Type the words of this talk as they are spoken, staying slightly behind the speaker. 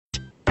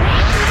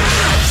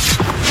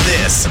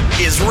This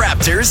is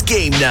Raptors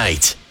Game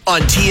Night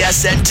on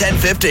TSN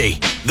 1050.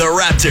 The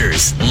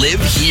Raptors live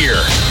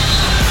here.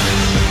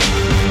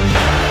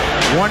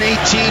 118-109.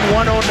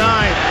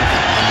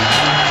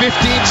 15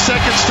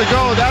 seconds to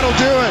go. That'll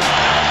do it.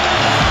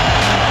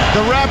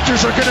 The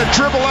Raptors are going to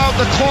dribble out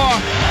the clock.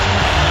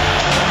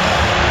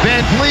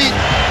 Van Vliet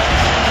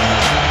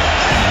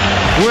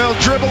will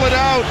dribble it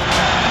out.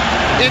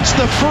 It's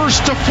the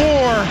first to 4,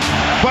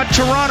 but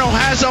Toronto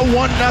has a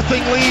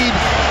 1-0 lead.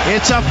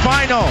 It's a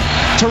final.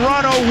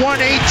 Toronto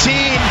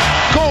 118,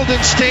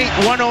 Golden State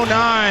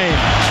 109.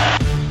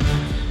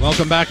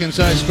 Welcome back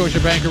inside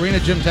Scotiabank Arena.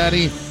 Jim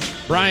Taddy,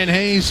 Brian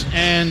Hayes,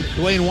 and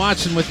Dwayne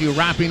Watson with you,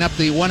 wrapping up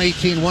the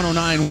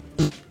 118-109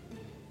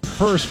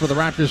 first for the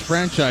Raptors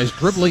franchise,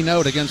 dribbling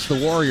out against the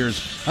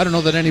Warriors. I don't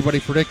know that anybody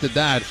predicted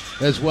that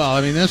as well.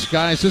 I mean, this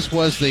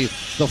was the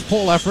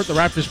full effort. The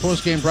Raptors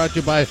postgame brought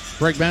to you by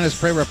Greg Manis,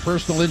 Prera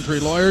Personal Injury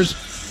Lawyers.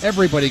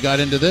 Everybody got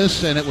into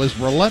this, and it was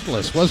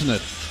relentless, wasn't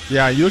it?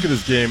 Yeah, you look at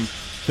this game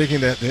thinking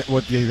that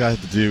what they had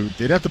to do,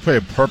 they'd have to play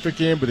a perfect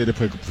game, but they had to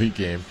play a complete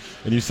game.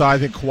 And you saw, I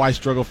think, Kawhi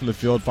struggled from the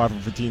field, 5 for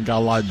 15, got a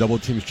lot of double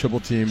teams, triple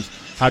teams,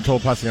 had trouble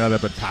passing out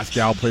of that, but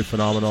Pascal played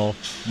phenomenal.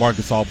 Marc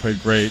Gasol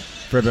played great.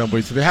 So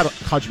they had a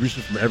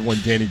contribution from everyone,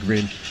 Danny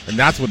Green, and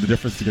that's what the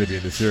difference is going to be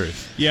in this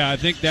series. Yeah, I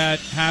think that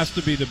has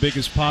to be the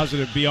biggest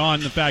positive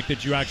beyond the fact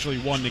that you actually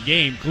won the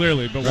game,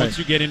 clearly. But once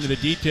you get into the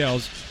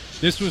details,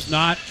 this was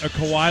not a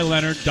Kawhi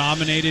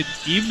Leonard-dominated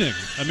evening.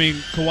 I mean,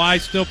 Kawhi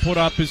still put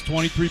up his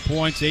 23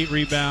 points, 8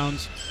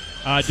 rebounds.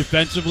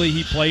 Defensively,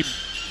 he played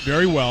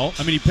very well.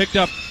 I mean,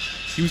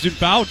 he was in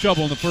foul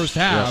trouble in the first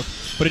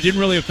half, but it didn't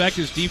really affect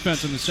his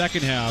defense in the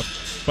second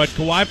half. But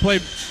Kawhi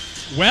played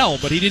well,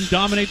 but he didn't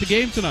dominate the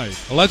game tonight.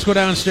 Well, let's go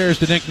downstairs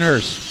to Nick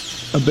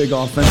Nurse. A big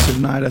offensive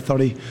night. I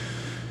thought he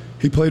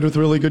played with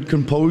really good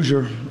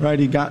composure, right?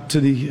 He got to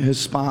his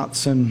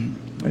spots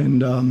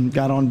and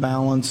got on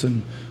balance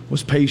and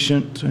was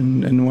patient.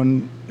 And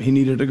when he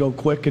needed to go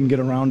quick and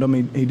get around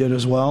him, he did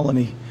as well. And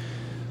he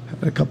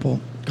had a couple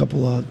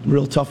of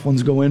real tough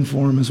ones go in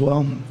for him as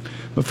well.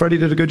 But Freddie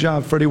did a good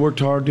job. Freddie worked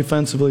hard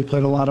defensively,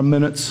 played a lot of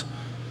minutes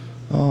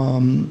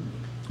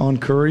on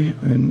Curry,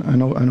 and I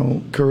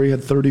know Curry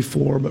had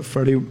 34, but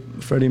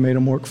Freddie made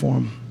him work for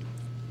him.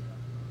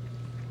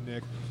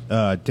 Nick,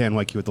 Dan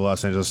Weinke with the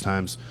Los Angeles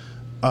Times.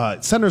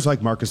 Centers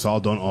like Marc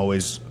Gasol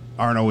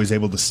aren't always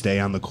able to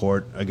stay on the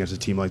court against a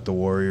team like the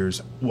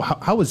Warriors.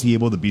 How was he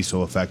able to be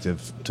so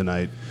effective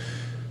tonight?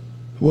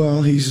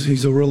 Well,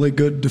 he's a really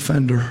good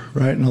defender,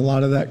 right? And a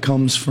lot of that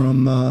comes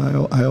from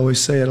I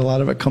always say it. A lot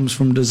of it comes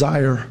from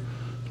desire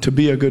to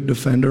be a good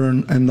defender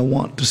and the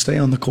want to stay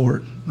on the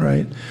court,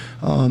 right?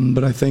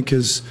 But I think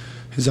his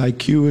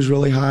IQ is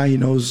really high. He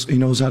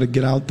knows how to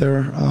get out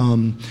there,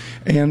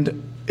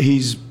 and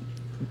he's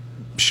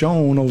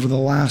shown over the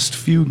last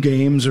few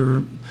games,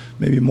 or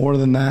maybe more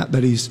than that,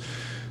 that he's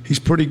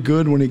pretty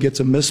good when he gets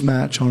a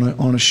mismatch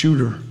on a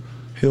shooter.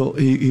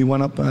 He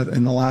went up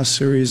in the last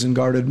series and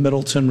guarded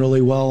Middleton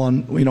really well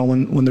on,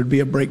 when there'd be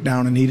a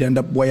breakdown, and he'd end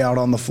up way out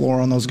on the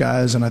floor on those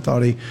guys, and I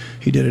thought he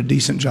did a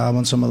decent job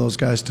on some of those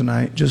guys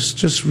tonight.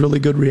 Just really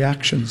good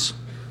reactions.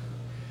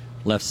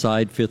 Left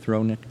side, fifth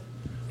row, Nick.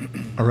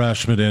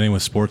 Arash Madani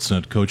with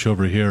Sportsnet, coach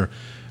over here.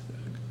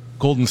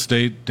 Golden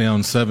State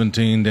down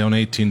 17, down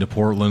 18 to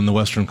Portland in the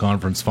Western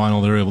Conference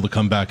Final. They were able to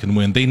come back and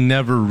win. They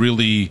never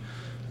really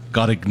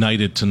got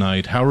ignited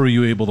tonight. How were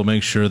you able to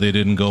make sure they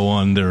didn't go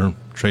on their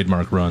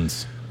trademark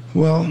runs?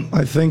 Well,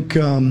 I think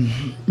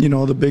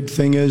the big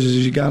thing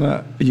is you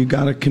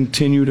gotta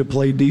continue to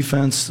play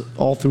defense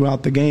all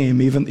throughout the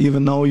game,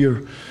 even though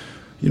you're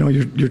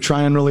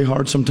trying really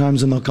hard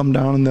sometimes, and they'll come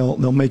down and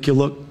they'll make you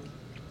look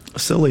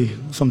silly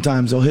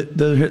sometimes. They'll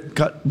hit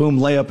cut, boom,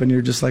 layup, and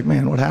you're just like,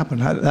 man, what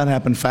happened? That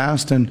happened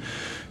fast. And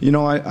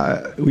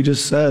we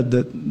just said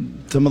that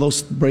some of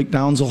those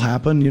breakdowns will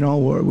happen.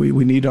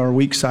 We need our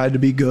weak side to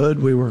be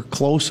good. We were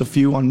close a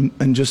few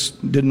and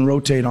just didn't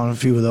rotate on a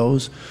few of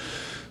those.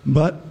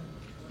 But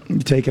you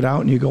take it out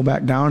and you go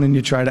back down and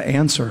you try to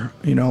answer.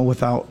 You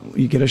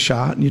get a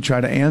shot and you try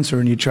to answer,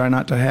 and you try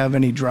not to have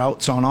any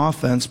droughts on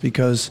offense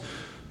because,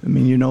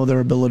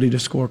 their ability to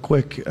score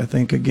quick. I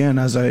think, again,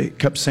 as I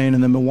kept saying in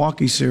the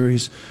Milwaukee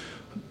series,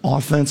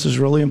 offense is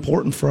really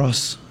important for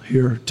us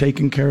here,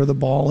 taking care of the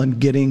ball and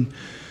getting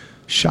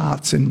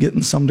shots and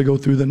getting some to go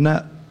through the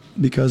net,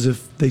 because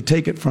if they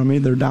take it from you,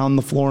 they're down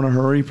the floor in a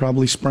hurry,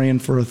 probably spraying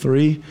for a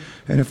three,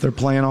 and if they're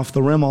playing off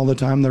the rim all the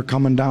time, they're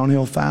coming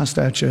downhill fast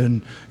at you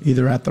and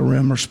either at the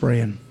rim or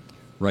spraying.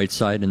 Right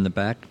side in the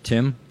back,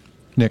 Tim.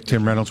 Nick,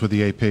 Tim Reynolds with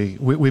the AP.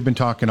 We've been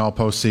talking all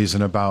postseason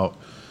about,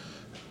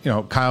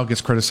 Kyle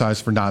gets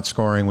criticized for not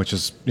scoring, which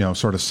is,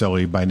 sort of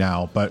silly by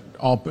now, but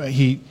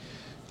he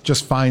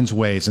just finds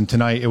ways. And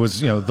tonight it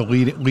was,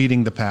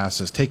 leading the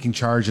passes, taking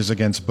charges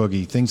against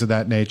Boogie, things of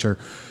that nature.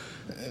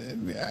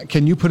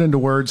 Can you put into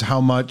words how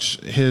much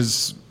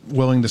his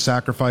willing to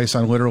sacrifice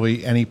on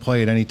literally any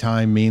play at any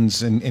time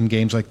means in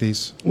games like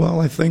these? Well,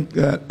 I think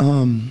that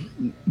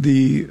one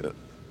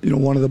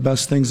of the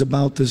best things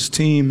about this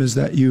team is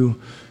that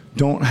you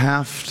don't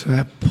have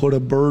to put a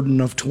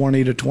burden of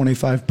 20 to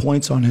 25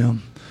 points on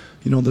him.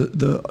 You know,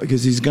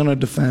 because he's going to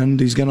defend,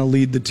 he's going to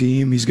lead the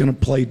team, he's going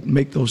to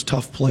make those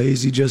tough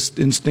plays. He just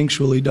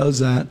instinctually does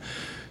that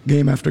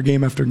game after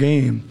game after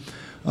game.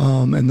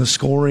 And the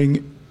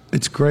scoring,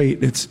 it's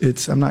great.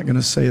 It's I'm not going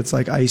to say it's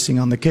like icing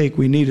on the cake.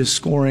 We need his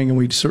scoring, and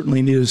we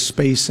certainly need his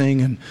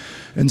spacing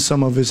and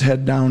some of his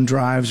head down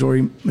drives where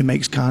he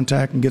makes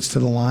contact and gets to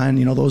the line.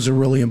 You know, those are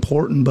really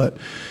important. But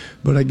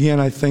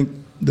again, I think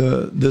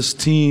this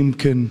team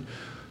can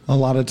a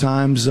lot of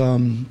times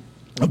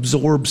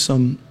absorb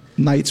some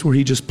nights where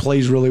he just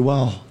plays really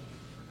well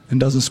and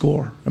doesn't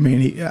score. I mean,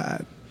 he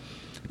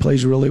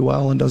plays really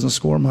well and doesn't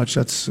score much.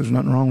 There's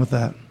nothing wrong with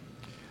that.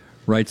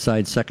 Right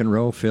side, second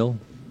row, Phil.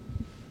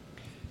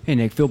 Hey,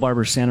 Nick. Phil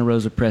Barber, Santa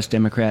Rosa Press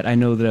Democrat. I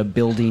know that a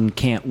building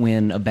can't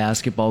win a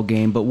basketball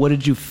game, but what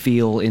did you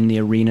feel in the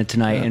arena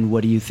tonight, and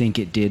what do you think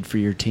it did for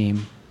your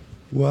team?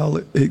 Well,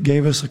 it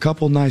gave us a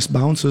couple nice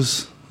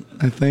bounces.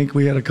 I think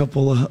we had a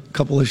couple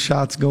of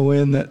shots go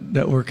in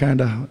that were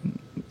kind of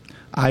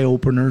eye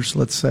openers,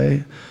 let's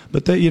say.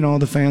 But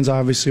the fans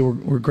obviously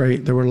were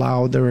great. They were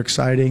loud. They were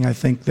exciting. I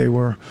think they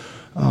were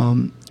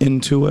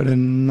into it,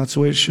 and that's the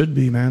way it should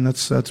be, man.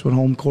 That's what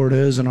home court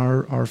is, and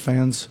our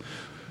fans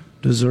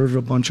deserve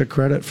a bunch of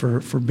credit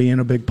for being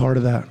a big part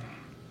of that.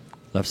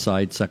 Left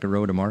side, second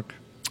row to Mark.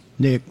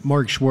 Nick,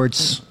 Mark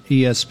Schwartz,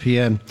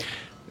 ESPN.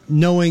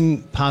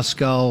 Knowing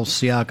Pascal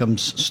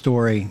Siakam's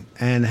story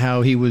and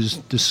how he was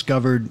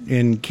discovered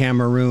in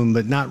Cameroon,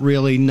 but not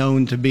really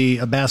known to be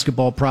a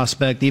basketball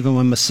prospect, even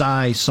when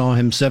Masai saw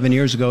him 7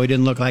 years ago, he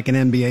didn't look like an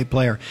NBA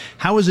player.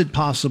 How is it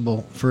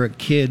possible for a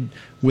kid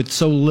with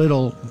so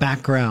little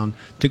background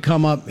to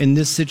come up in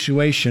this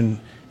situation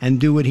and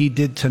do what he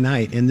did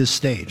tonight in this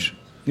stage?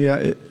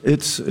 Yeah,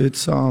 it's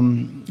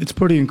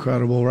pretty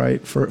incredible,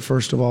 right?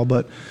 First of all,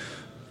 but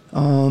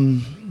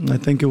I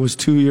think it was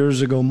 2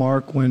 years ago,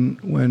 Mark,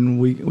 when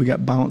we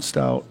got bounced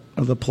out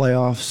of the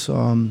playoffs.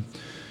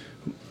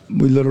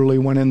 We literally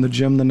went in the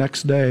gym the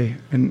next day,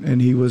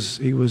 and he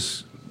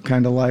was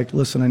kind of like,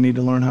 listen, I need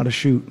to learn how to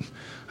shoot.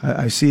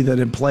 I see that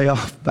in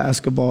playoff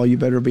basketball, you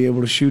better be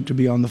able to shoot to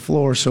be on the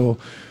floor. So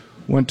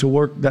went to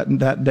work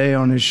that day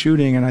on his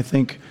shooting, and I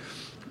think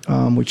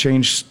we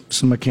changed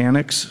some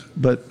mechanics,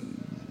 but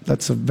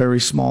that's a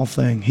very small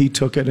thing. He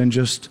took it and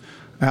just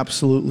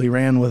absolutely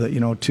ran with it,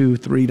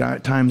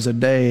 2-3 times a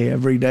day,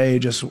 every day,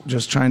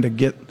 just trying to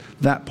get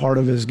that part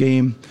of his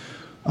game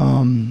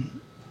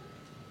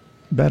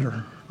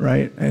better,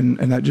 right? And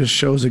that just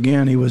shows,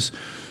 again, he was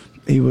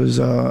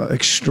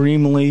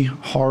extremely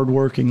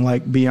hardworking,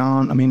 like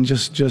beyond, I mean,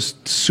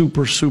 just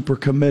super, super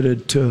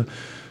committed to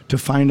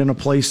finding a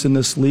place in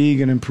this league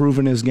and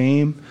improving his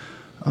game.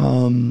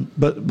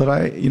 But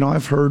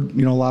I've heard,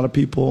 a lot of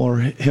people or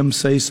him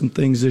say some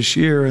things this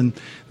year, and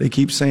they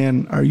keep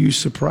saying, are you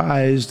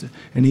surprised?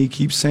 And he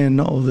keeps saying,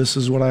 no, this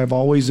is what I've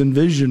always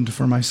envisioned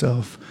for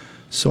myself.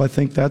 So I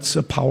think that's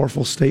a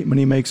powerful statement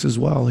he makes as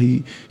well.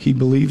 He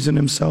believes in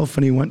himself,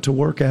 and he went to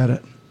work at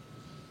it.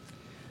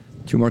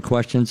 Two more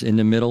questions in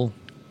the middle.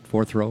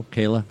 Fourth row,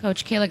 Kayla.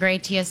 Coach Kayla Gray,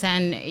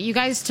 TSN. You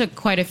guys took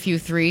quite a few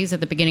threes at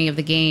the beginning of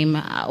the game.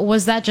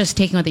 Was that just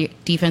taking what the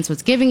defense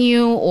was giving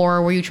you,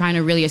 or were you trying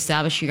to really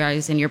establish you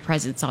guys in your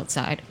presence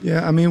outside?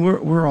 Yeah, I mean,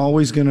 we're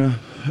always going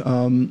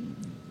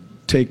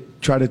to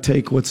try to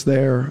take what's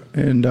there,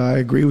 and I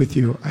agree with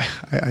you.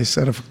 I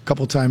said a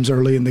couple times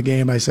early in the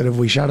game, I said, have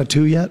we shot a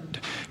two yet?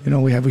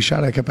 We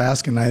shot, I kept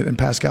asking, and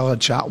Pascal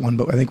had shot one,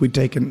 but I think we'd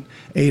taken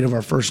 8 of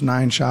our first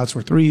 9 shots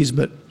were threes,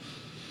 but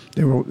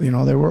they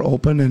were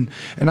open, and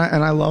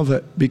I love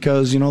it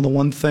because, the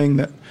one thing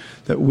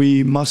that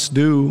we must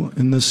do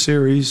in this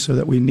series, or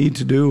that we need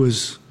to do,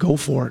 is go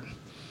for it.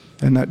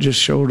 And that just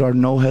showed our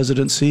no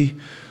hesitancy,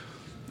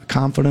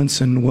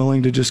 confidence, and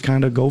willing to just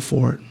kind of go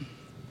for it.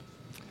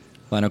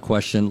 Final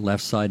question,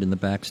 left side in the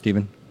back,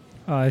 Stephen.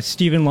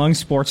 Stephen Lung,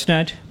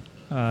 Sportsnet.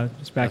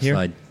 Just back left here.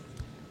 Side.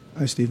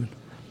 Hi, Stephen.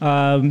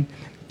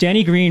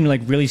 Danny Green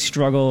really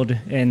struggled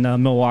in the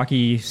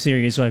Milwaukee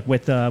series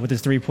with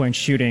his 3-point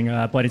shooting,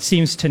 but it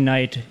seems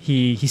tonight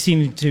he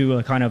seemed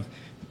to kind of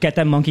get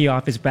that monkey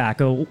off his back.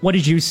 What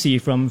did you see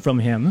from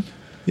him?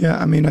 Yeah,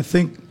 I mean, I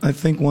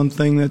think one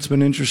thing that's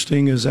been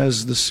interesting is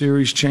as the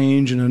series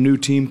change and a new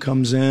team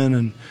comes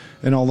in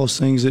and all those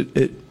things,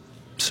 it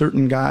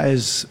certain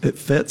guys it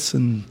fits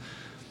and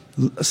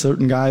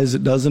certain guys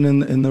it doesn't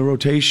in the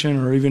rotation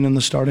or even in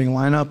the starting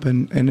lineup,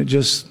 and it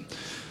just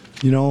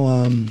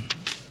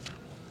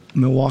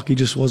Milwaukee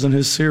just wasn't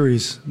his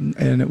series,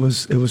 and it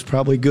was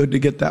probably good to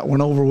get that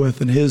one over with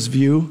in his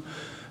view,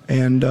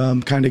 and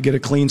kind of get a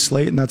clean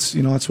slate. And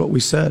that's what we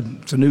said.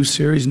 It's a new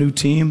series, new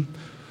team.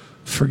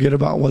 Forget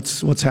about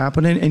what's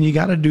happening, and you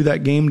got to do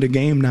that game to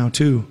game now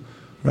too,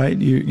 right?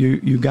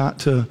 You got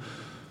to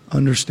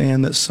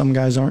understand that some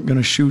guys aren't going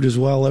to shoot as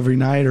well every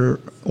night or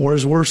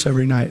as worse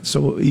every night.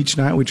 So each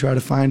night we try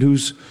to find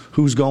who's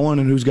going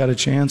and who's got a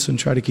chance, and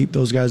try to keep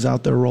those guys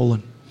out there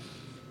rolling.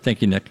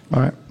 Thank you, Nick.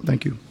 All right,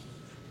 thank you.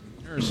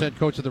 Head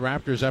coach of the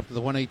Raptors after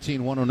the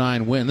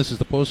 118-109 win. This is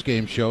the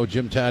postgame show.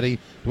 Jim Taddy,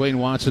 Dwayne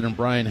Watson, and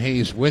Brian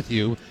Hayes with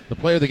you. The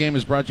play of the game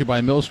is brought to you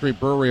by Mill Street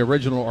Brewery,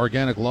 original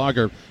organic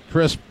lager.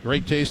 Crisp,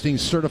 great tasting,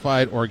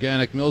 certified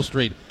organic Mill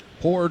Street,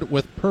 poured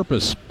with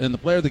purpose. And the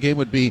player of the game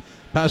would be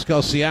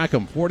Pascal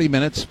Siakam. 40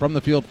 minutes from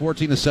the field,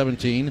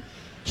 14-17.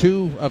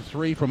 2 of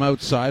 3 from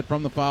outside,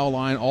 from the foul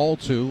line, all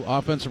 2.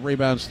 Offensive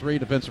rebounds 3,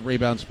 defensive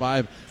rebounds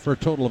 5, for a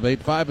total of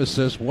 8. 5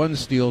 assists, 1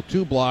 steal,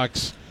 2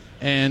 blocks,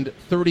 and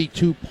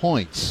 32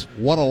 points.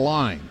 What a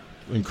line.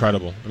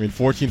 Incredible. I mean,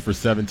 14 for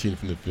 17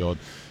 from the field.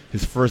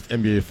 His first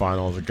NBA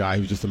Finals, a guy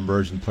who just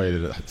emerged and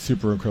played at a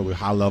super incredibly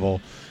high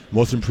level.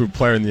 Most improved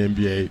player in the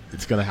NBA.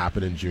 It's going to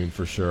happen in June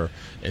for sure.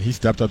 And he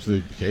stepped up to the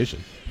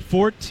occasion.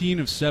 14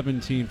 of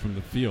 17 from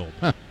the field.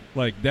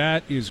 Like,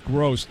 that is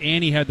gross.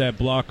 And he had that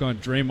block on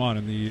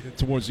Draymond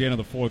towards the end of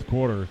the fourth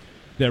quarter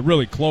that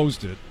really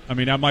closed it. I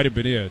mean, that might have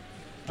been it.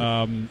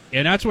 And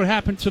that's what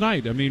happened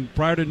tonight. I mean,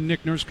 prior to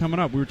Nick Nurse coming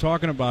up, we were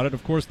talking about it.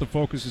 Of course, the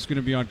focus is going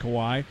to be on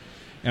Kawhi.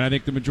 And I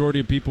think the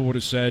majority of people would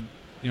have said,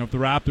 you know, if the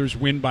Raptors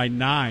win by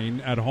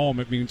 9 at home,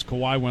 it means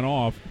Kawhi went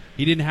off.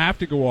 He didn't have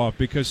to go off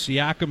because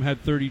Siakam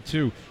had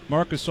 32.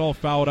 Marc Gasol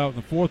fouled out in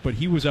the fourth, but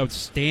he was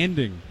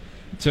outstanding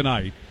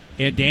tonight.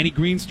 And Danny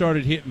Green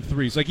started hitting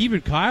threes. Like,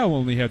 even Kyle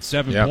only had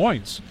 7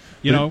 points.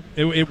 You know,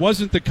 it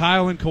wasn't the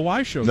Kyle and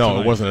Kawhi show No,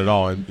 tonight. it wasn't at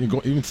all. And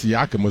even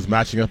Siakam was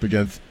matching up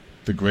against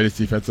the greatest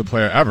defensive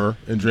player ever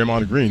in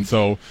Draymond Green.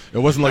 So it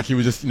wasn't like he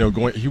was just,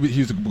 going. He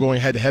was going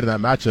head to head in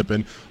that matchup,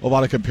 and a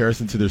lot of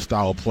comparison to their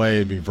style of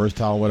play and being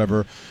versatile and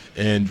whatever.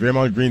 And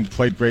Draymond Green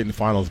played great in the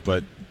finals,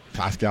 but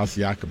Pascal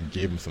Siakam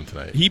gave him some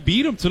tonight. He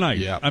beat him tonight.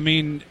 Yeah. I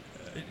mean,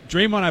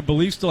 Draymond, I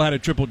believe, still had a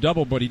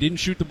triple-double, but he didn't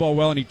shoot the ball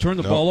well, and he turned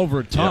the ball over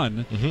a ton.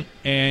 Yep.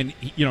 Mm-hmm. And,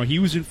 he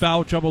was in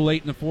foul trouble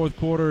late in the fourth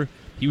quarter.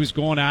 He was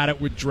going at it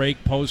with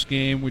Drake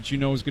post-game, which is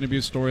going to be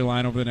a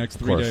storyline over the next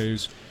 3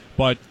 days.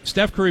 But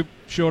Steph Curry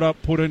showed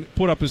up, put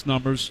up his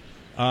numbers.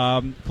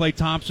 Klay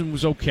Thompson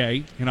was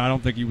okay, and I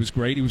don't think he was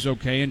great. He was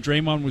okay, and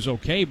Draymond was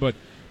okay. But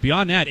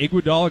beyond that,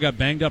 Iguodala got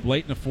banged up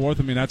late in the fourth.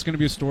 I mean, that's going to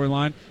be a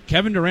storyline.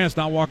 Kevin Durant's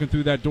not walking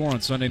through that door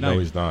on Sunday night. No,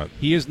 he's not.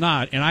 He is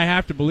not, and I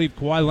have to believe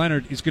Kawhi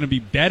Leonard is going to be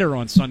better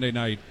on Sunday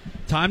night.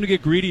 Time to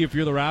get greedy if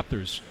you're the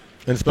Raptors.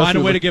 And find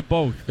a way to get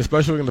both.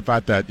 Especially in the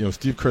fact that,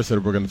 Steve Kerr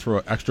said we're going to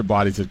throw extra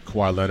bodies at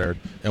Kawhi Leonard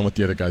and let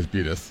the other guys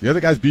beat us. The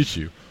other guys beat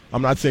you.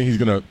 I'm not saying he's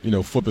going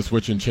to, flip a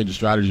switch and change the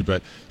strategy,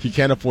 but he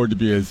can't afford to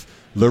be as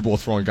liberal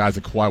as throwing guys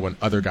at Kawhi when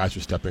other guys are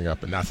stepping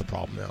up, and that's a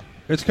problem now.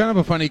 It's kind of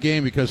a funny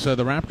game because the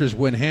Raptors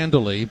win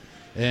handily,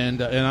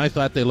 and I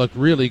thought they looked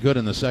really good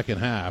in the second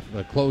half.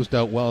 Closed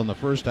out well in the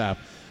first half.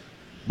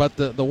 But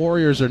the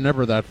Warriors are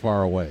never that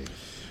far away.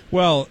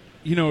 Well,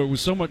 it was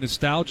somewhat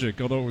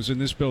nostalgic, although it was in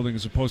this building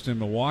as opposed to in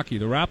Milwaukee.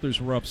 The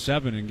Raptors were up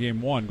 7 in Game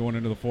 1 going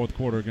into the fourth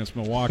quarter against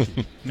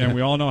Milwaukee. And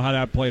we all know how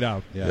that played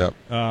out. Yeah.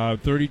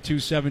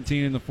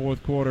 32-17 in the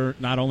fourth quarter.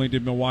 Not only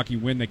did Milwaukee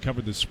win, they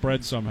covered the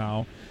spread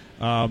somehow.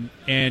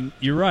 And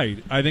you're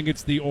right. I think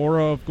it's the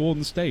aura of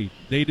Golden State.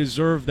 They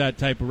deserve that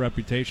type of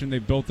reputation. They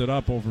built it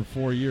up over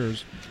 4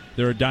 years.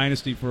 They're a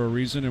dynasty for a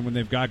reason, and when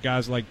they've got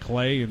guys like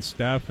Klay and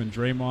Steph and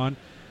Draymond,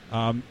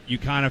 you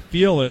kind of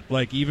feel it.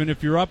 Like, even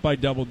if you're up by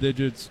double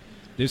digits,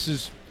 this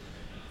is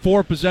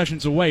 4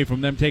 possessions away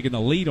from them taking the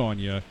lead on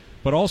you.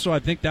 But also, I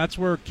think that's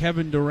where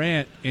Kevin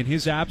Durant, in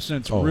his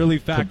absence, really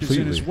factors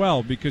in as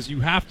well, because you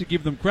have to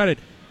give them credit.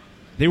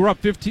 They were up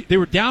 15. They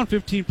were down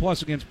 15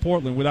 plus against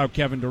Portland without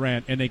Kevin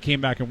Durant, and they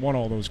came back and won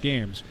all those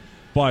games.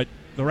 But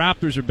the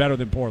Raptors are better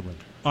than Portland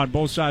on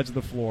both sides of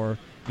the floor.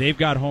 They've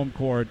got home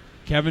court.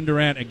 Kevin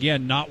Durant,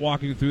 again, not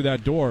walking through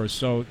that door,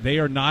 so they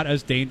are not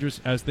as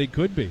dangerous as they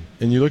could be.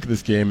 And you look at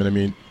this game, and I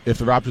mean, if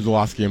the Raptors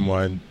lost Game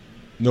 1,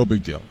 no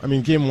big deal. I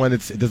mean, Game 1,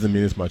 it doesn't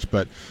mean as much,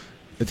 but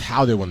it's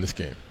how they won this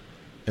game.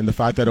 And the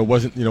fact that it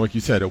wasn't, like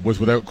you said, it was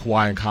without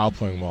Kawhi and Kyle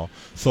playing well.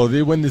 So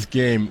they win this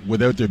game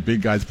without their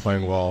big guys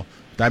playing well.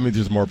 That means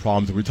there's more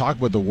problems. If we talk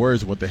about the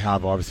Warriors, what they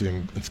have, obviously,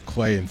 it's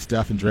Klay and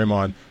Steph and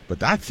Draymond, but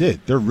that's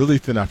it. They're really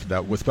thin after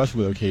that,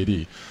 especially with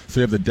KD. So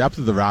you have the depth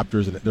of the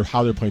Raptors and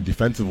how they're playing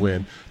defensively,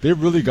 and they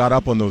really got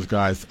up on those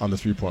guys on the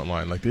three-point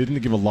line. Like, they didn't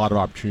give a lot of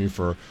opportunity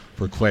for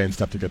Klay and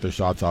Steph to get their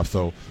shots off.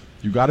 So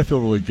you got to feel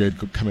really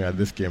good coming out of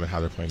this game and how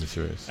they're playing the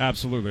series.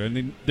 Absolutely. I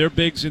mean, they're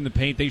bigs in the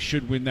paint. They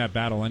should win that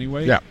battle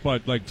anyway. Yeah.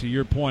 But, to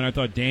your point, I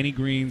thought Danny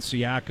Green,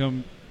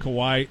 Siakam,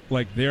 Kawhi,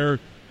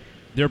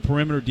 their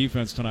perimeter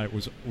defense tonight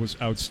was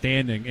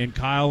outstanding. And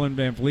Kyle and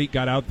Van Vliet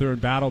got out there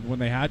and battled when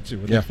they had to.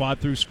 And they fought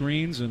through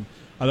screens, and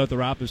I thought the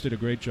Raptors did a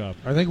great job.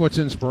 I think what's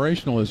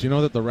inspirational is,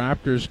 that the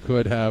Raptors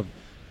could have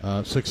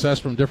success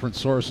from different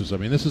sources. I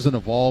mean, this is an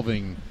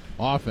evolving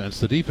offense.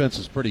 The defense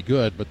is pretty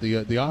good, but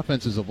the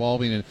offense is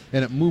evolving,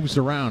 and it moves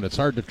around. It's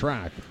hard to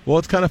track. Well,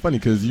 it's kind of funny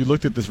because you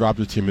looked at this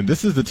Raptors team, and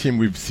this is the team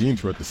we've seen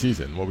throughout the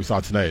season, what we saw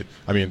tonight.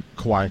 I mean,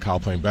 Kawhi and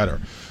Kyle playing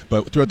better.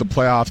 But throughout the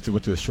playoffs, they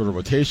went to a shorter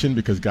rotation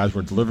because guys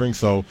weren't delivering,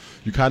 so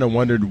you kind of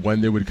wondered when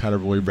they would kind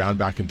of really round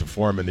back into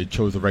form, and they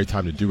chose the right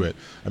time to do it.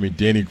 I mean,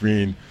 Danny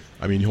Green,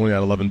 he only had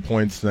 11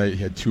 points tonight.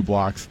 He had 2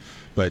 blocks.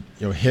 But,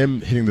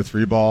 him hitting the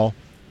 3 ball,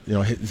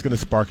 it's going to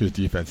spark his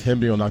defense. Him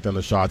being able to knock down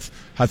the shots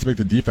has to make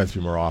the defense be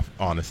more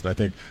honest, and I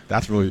think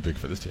that's really big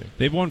for this team.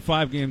 They've won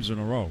 5 games in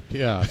a row.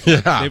 Yeah.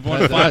 They've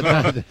won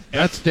 5.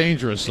 That's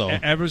dangerous, though.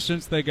 Ever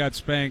since they got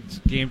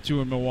spanked Game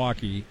 2 in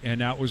Milwaukee,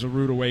 and that was a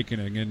rude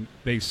awakening, and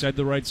they said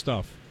the right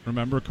stuff.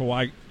 Remember,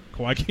 Kawhi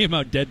came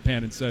out deadpan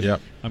and said,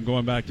 Yep. I'm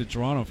going back to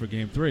Toronto for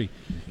Game 3.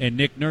 And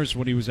Nick Nurse,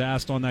 when he was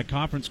asked on that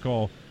conference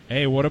call,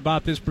 hey, what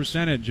about this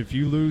percentage? If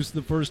you lose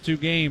the first 2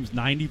 games,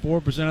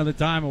 94% of the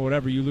time or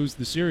whatever, you lose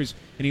the series.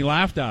 And he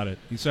laughed at it.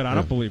 He said, I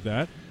don't believe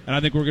that. And I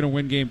think we're going to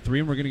win Game 3,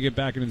 and we're going to get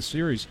back into the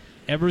series.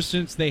 Ever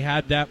since they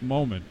had that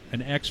moment,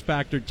 an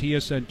X-Factor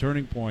TSN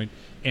turning point,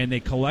 and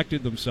they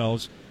collected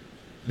themselves,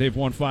 they've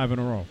won 5 in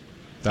a row.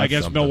 That's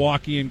against something.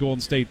 Milwaukee and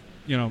Golden State,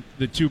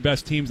 the 2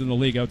 best teams in the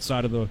league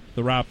outside of the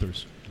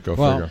Raptors. Go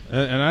figure.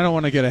 And I don't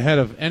want to get ahead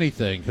of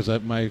anything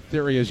because my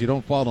theory is you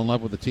don't fall in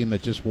love with a team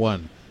that just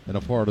won in a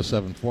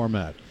 4-7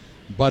 format.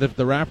 But if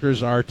the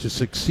Raptors are to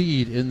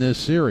succeed in this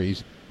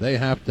series, they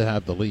have to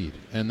have the lead,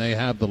 and they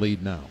have the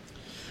lead now.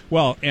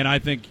 Well, and I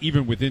think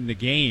even within the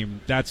game,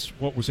 that's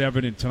what was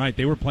evident tonight.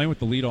 They were playing with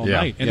the lead all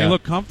night, and they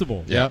looked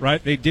comfortable. Yeah.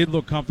 Right? They did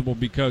look comfortable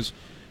because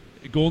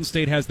Golden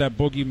State has that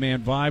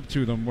boogeyman vibe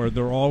to them where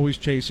they're always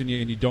chasing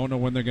you and you don't know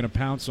when they're going to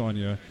pounce on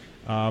you.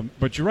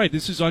 But you're right.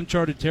 This is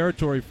uncharted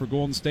territory for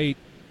Golden State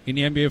in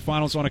the NBA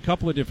Finals on a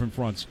couple of different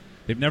fronts.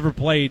 They've never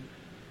played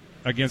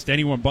against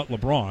anyone but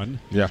LeBron.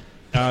 Yeah.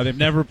 They've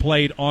never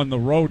played on the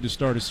road to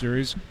start a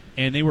series,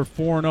 and they were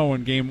 4-0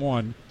 in Game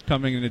 1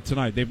 coming into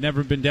tonight. They've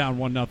never been down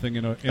 1-0 in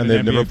an and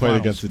they've NBA never played Finals.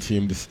 against a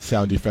team this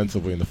sound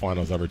defensively in the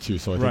finals ever, too.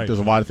 So I think Right. there's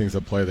a lot of things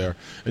at play there.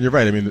 And you're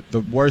right. I mean,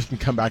 the Warriors can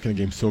come back in a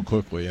game so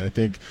quickly. And I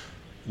think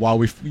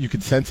while you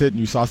could sense it and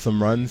you saw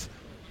some runs,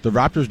 the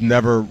Raptors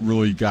never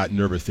really got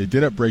nervous. They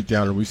didn't break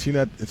down, and we've seen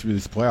that through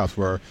these playoffs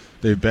where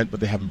they've bent but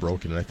they haven't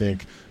broken. And I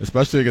think,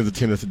 especially against a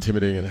team that's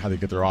intimidating and how they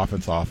get their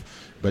offense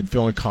off, but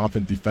feeling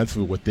confident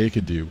defensively what they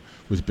could do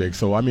was big.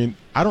 So, I mean,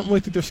 I don't really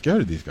think they're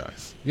scared of these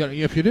guys.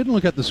 If you didn't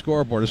look at the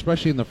scoreboard,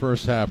 especially in the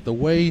first half, the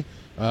way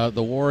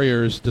the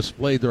Warriors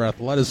displayed their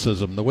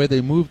athleticism, the way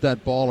they moved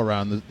that ball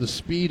around, the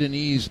speed and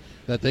ease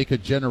that they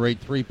could generate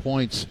 3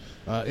 points,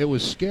 it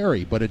was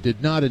scary, but it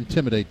did not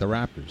intimidate the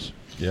Raptors.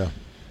 Yeah.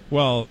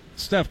 Well,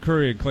 Steph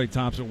Curry and Klay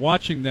Thompson,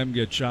 watching them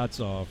get shots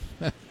off,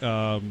 it's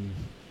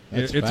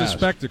a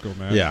spectacle,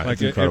 man. Yeah,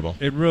 it's incredible.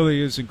 It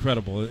really is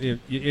incredible.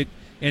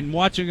 And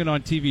watching it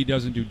on TV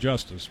doesn't do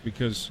justice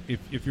because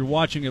if you're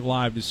watching it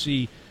live to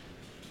see,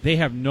 they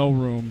have no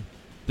room.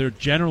 They're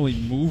generally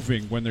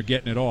moving when they're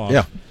getting it off.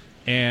 Yeah.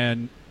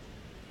 And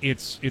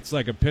it's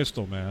like a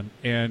pistol, man.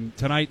 And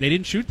tonight they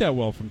didn't shoot that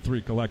well from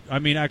 3 I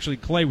mean, actually,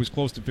 Klay was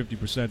close to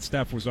 50%.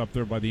 Steph was up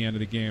there by the end of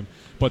the game.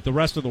 But the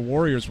rest of the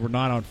Warriors were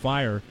not on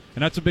fire.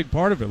 And that's a big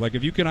part of it. Like,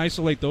 if you can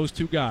isolate those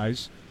 2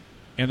 guys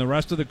and the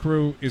rest of the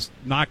crew is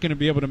not going to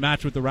be able to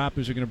match what the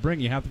Raptors are going to bring,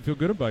 you have to feel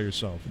good about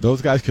yourself.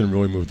 Those guys can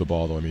really move the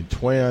ball, though. I mean,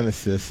 29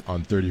 assists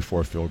on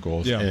 34 field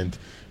goals. Yeah. And,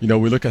 we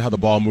look at how the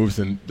ball moves,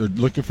 and they're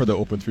looking for the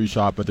open 3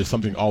 shot, but there's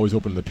something always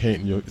open in the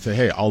paint. And you say,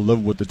 hey, I'll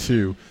live with the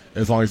 2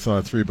 as long as it's not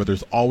a 3, but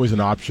there's always an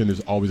option.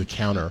 There's always a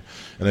counter.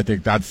 And I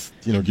think that's,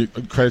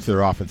 give credit to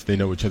their offense. They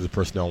know each other's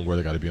personnel and where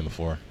they got to be on the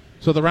floor.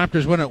 So the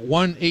Raptors win at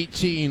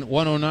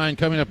 118-109.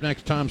 Coming up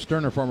next, Tom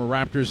Sterner, former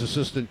Raptors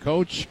assistant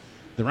coach.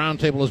 The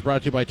roundtable is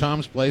brought to you by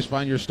Tom's Place.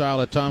 Find your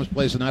style at Tom's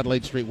Place in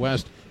Adelaide Street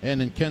West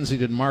and in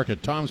Kensington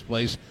Market. Tom's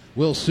Place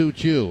will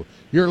suit you.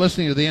 You're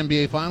listening to the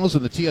NBA Finals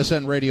on the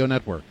TSN Radio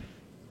Network.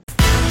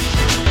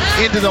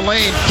 Into the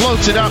lane,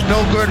 floats it up,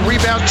 no good.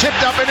 Rebound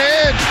tipped up and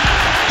in.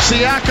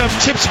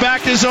 Siakam tips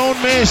back his own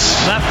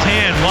miss. Left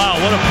hand, wow,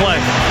 what a play.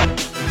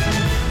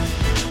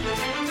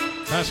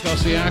 Pascal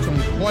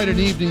Siakam, quite an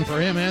evening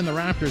for him and the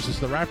Raptors as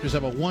the Raptors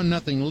have a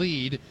 1-0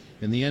 lead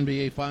in the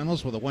NBA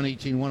Finals with a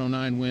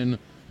 118-109 win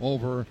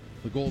over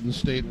the Golden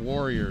State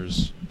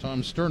Warriors.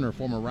 Tom Sterner,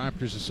 former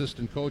Raptors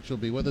assistant coach, will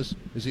be with us.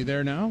 Is he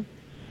there now?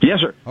 Yes,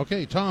 sir.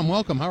 Okay, Tom,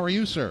 welcome. How are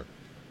you, sir?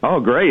 Oh,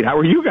 great. How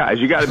are you guys?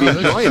 You got to be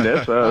enjoying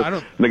this.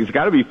 I think it's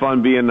got to be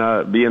fun being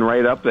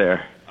right up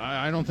there.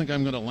 I don't think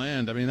I'm going to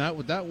land. I mean,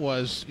 that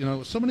was,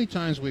 so many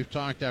times we've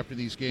talked after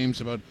these games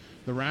about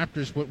the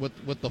Raptors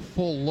with the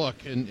full look,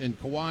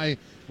 and Kawhi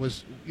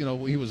was,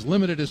 he was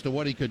limited as to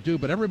what he could do,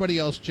 but everybody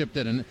else chipped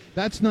in. And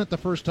that's not the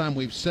first time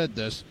we've said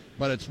this,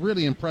 but it's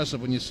really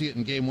impressive when you see it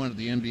in Game 1 of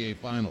the NBA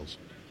Finals.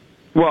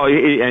 Well,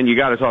 and you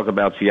got to talk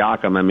about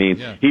Siakam. I mean,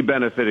 Yeah. he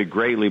benefited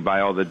greatly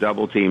by all the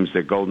double teams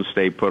that Golden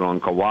State put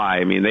on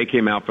Kawhi. I mean, they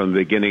came out from the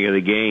beginning of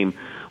the game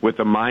with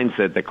the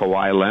mindset that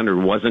Kawhi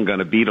Leonard wasn't going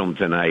to beat them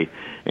tonight,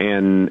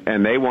 and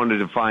they wanted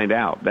to find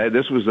out.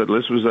 This was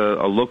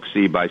a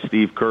look-see by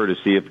Steve Kerr to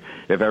see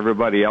if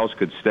everybody else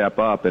could step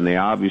up, and they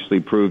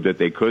obviously proved that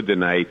they could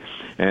tonight.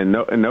 And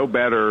no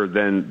better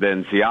than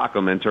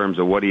Siakam in terms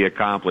of what he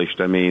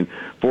accomplished. I mean,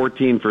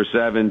 14 for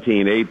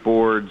 17, 8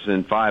 boards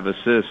and 5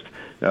 assists.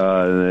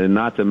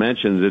 Not to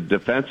mention the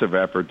defensive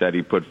effort that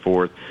he put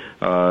forth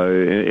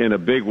in a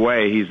big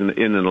way. He's in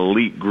an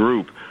elite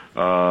group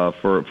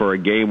for a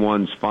Game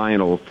 1's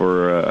final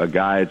for a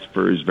guy. It's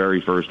for his very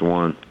first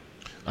one.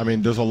 I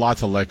mean, there's a lot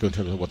to like in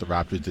terms of what the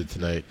Raptors did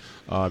tonight,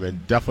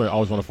 and definitely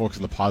always want to focus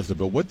on the positive.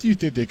 But what do you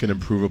think they can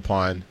improve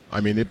upon?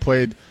 I mean, they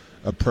played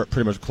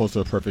pretty much close to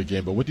a perfect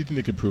game, but what do you think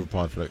they can improve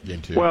upon for that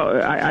game 2?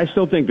 Well, I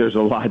still think there's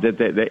a lot that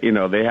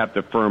they have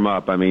to firm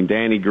up. I mean,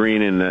 Danny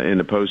Green in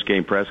the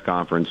post-game press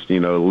conference,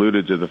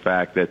 alluded to the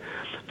fact that,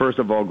 first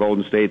of all,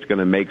 Golden State's going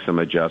to make some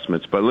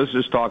adjustments. But let's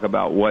just talk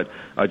about what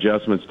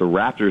adjustments the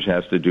Raptors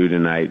has to do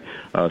tonight.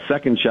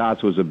 Second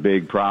shots was a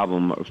big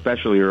problem,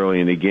 especially early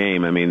in the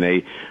game. I mean,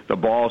 the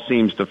ball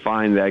seems to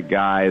find that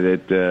guy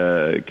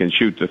that can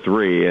shoot the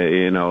three.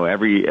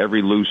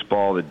 Every loose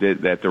ball that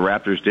the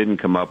Raptors didn't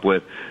come up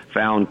with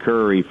found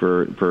Curry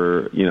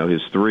for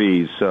his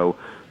threes. So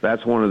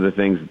that's one of the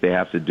things that they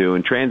have to do.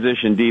 And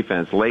transition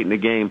defense, late in the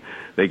game,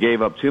 they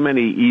gave up too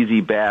many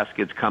easy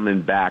baskets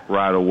coming back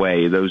right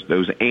away.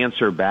 Those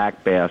answer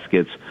back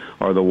baskets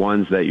are the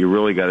ones that you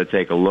really got to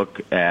take a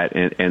look at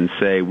and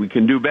say, we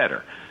can do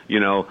better.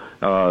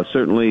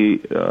 Certainly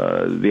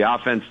the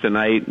offense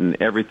tonight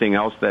and everything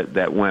else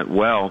that went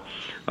well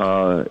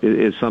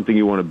is something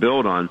you want to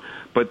build on.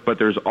 But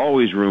there's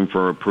always room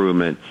for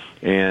improvement.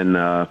 And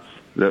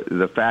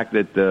the fact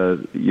that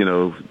the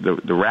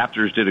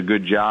Raptors did a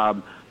good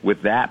job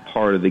with that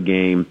part of the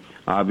game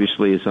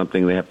obviously is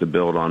something they have to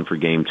build on for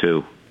game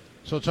 2.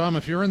 So, Tom,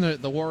 if you're in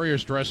the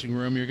Warriors dressing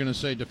room, you're going to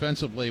say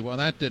defensively, well,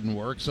 that didn't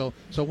work. So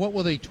what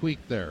will they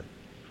tweak there?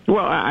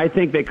 Well, I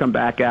think they come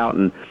back out,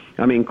 and,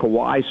 I mean,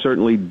 Kawhi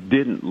certainly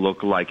didn't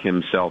look like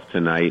himself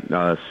tonight.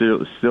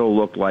 Still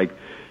looked like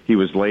he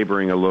was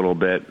laboring a little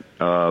bit.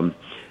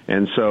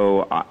 And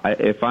so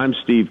if I'm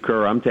Steve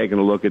Kerr, I'm taking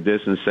a look at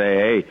this and say,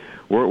 hey,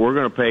 we're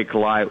going to pay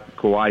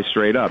Kawhi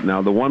straight up.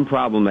 Now, the one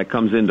problem that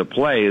comes into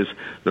play is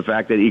the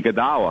fact that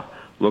Iguodala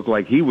looked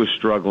like he was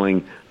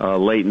struggling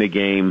late in the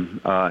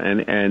game,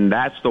 and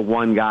that's the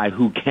one guy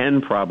who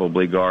can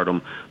probably guard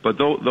him. But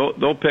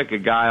they'll pick a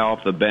guy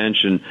off the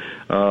bench, and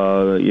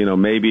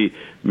maybe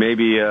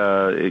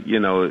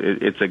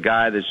it's a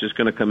guy that's just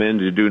going to come in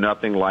to do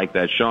nothing like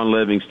that. Sean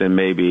Livingston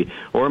maybe,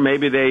 or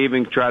maybe they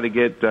even try to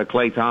get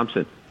Klay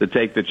Thompson to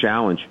take the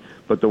challenge.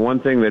 But the one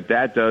thing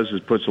that does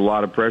is puts a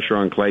lot of pressure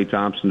on Klay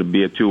Thompson to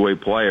be a two-way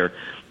player,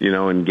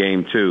 in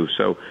game 2.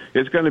 So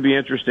it's going to be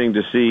interesting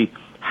to see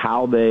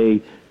how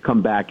they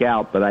come back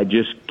out, but I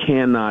just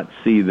cannot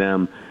see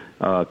them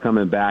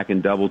coming back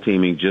and double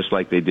teaming just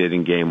like they did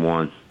in game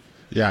 1.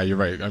 Yeah, you're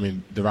right. I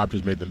mean, the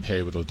Raptors made them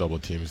pay with those double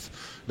teams.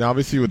 Now,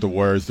 obviously, with the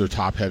Warriors, they're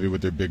top heavy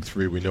with their big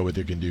 3. We know what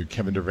they can do.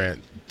 Kevin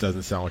Durant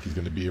doesn't sound like he's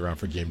going to be around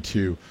for game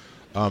 2.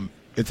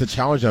 It's a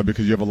challenge now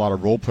because you have a lot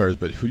of role players,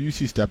 but who do you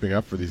see stepping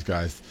up for these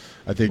guys?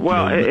 I think.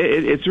 Well,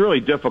 it's really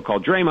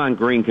difficult. Draymond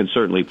Green can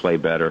certainly play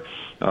better.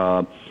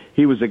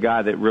 He was a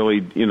guy that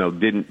really,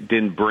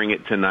 didn't bring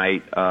it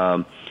tonight,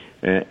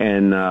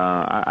 and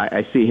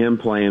I see him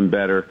playing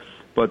better.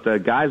 But the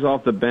guys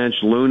off the bench,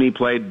 Looney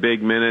played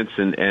big minutes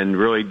and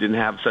really didn't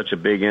have such a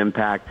big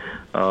impact.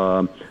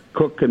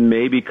 Cook can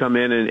maybe come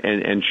in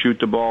and shoot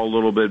the ball a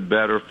little bit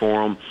better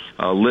for him.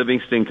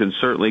 Livingston can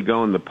certainly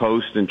go in the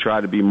post and try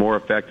to be more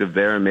effective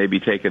there and maybe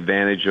take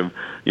advantage of,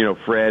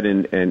 Fred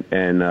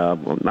and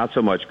not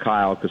so much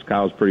Kyle, because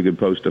Kyle's a pretty good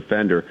post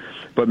defender.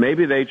 But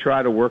maybe they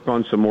try to work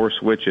on some more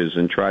switches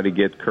and try to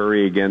get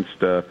Curry against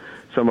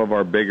some of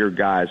our bigger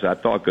guys. I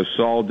thought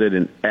Gasol did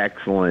an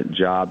excellent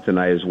job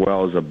tonight, as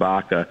well as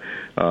Ibaka,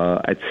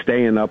 at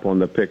staying up on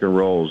the pick and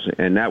rolls.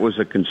 And that was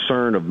a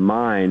concern of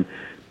mine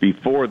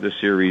before the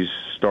series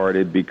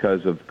started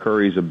because of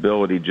Curry's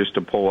ability just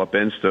to pull up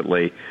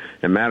instantly.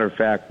 As a matter of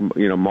fact,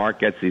 Mark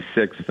gets his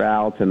 6th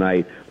foul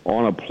tonight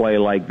on a play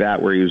like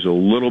that where he was a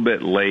little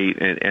bit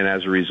late and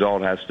as a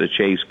result has to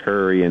chase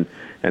Curry, and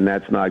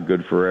that's not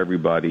good for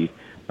everybody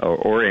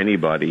or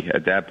anybody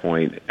at that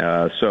point.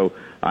 So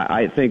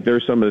I think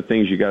there's some of the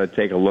things you got to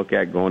take a look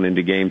at going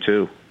into game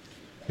 2.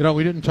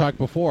 We didn't talk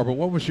before, but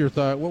what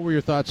were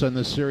your thoughts on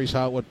this series,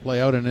 how it would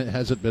play out, and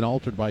has it been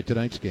altered by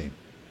tonight's game?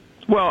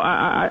 Well,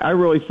 I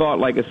really thought,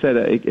 like I said,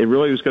 it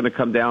really was going to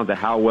come down to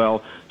how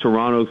well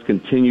Toronto's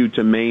continued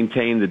to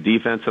maintain the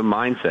defensive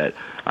mindset.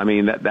 I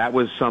mean, that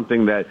was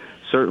something that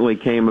certainly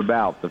came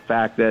about. The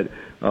fact that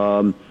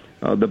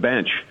the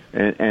bench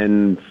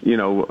and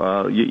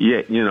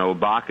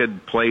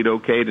Ibaka played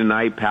okay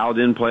tonight. Powell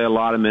didn't play a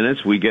lot of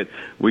minutes. We get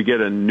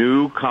a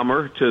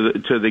newcomer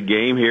to the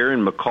game here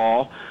in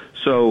McCall.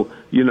 So,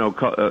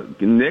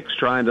 Nick's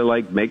trying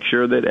to make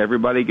sure that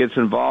everybody gets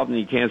involved, and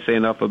you can't say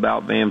enough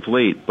about Van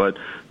Fleet. But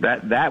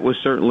that was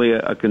certainly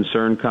a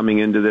concern coming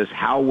into this.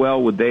 How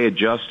well would they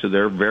adjust to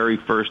their very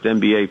first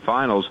NBA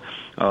Finals,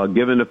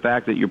 given the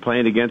fact that you're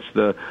playing against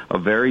a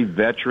very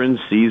veteran,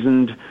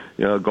 seasoned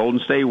Golden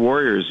State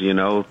Warriors,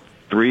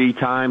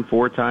 3-time,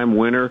 4-time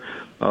winner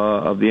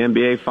of the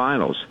NBA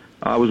Finals.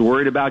 I was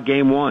worried about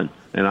Game 1,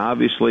 and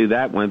obviously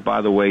that went by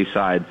the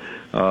wayside.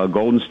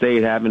 Golden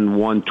State having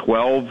won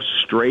 12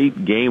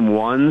 straight Game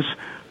 1s.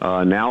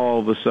 Now all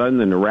of a sudden,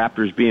 and the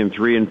Raptors being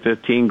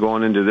 3-15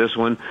 going into this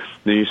one,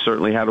 then you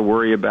certainly had to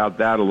worry about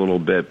that a little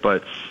bit.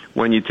 But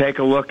when you take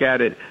a look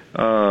at it,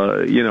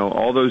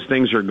 all those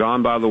things are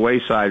gone by the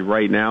wayside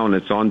right now, and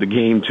it's on to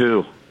Game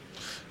 2.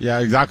 Yeah,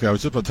 exactly. I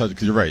was just about to touch it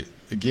because you're right.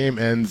 The game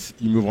ends,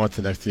 you move on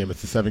to the next game.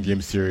 It's a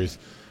 7-game series.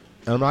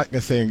 And I'm not going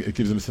to say it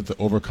gives them a sense of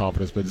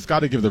overconfidence, but it's got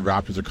to give the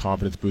Raptors a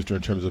confidence booster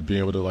in terms of being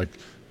able to like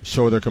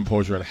show their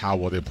composure and how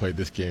well they played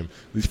this game,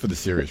 at least for the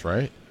series,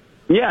 right?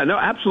 Yeah, no,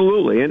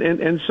 absolutely,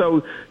 and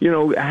so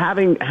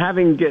having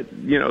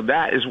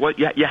that is what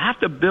you have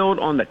to build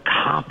on the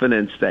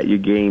confidence that you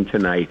gained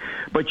tonight,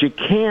 but you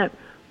can't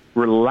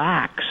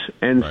relax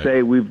and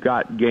say we've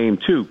got game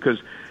 2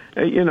 because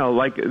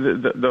like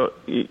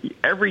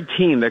every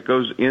team that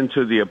goes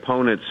into the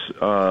opponent's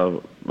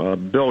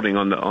building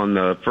on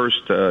the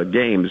first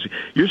games,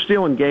 you're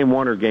still in game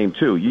 1 or game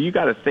 2. You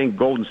got to think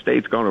Golden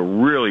State's going to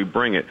really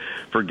bring it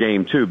for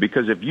game 2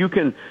 because if you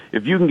can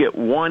get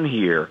one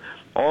here,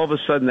 all of a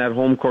sudden that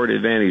home court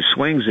advantage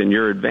swings in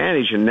your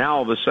advantage, and now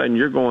all of a sudden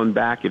you're going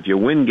back. If you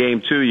win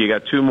game 2, you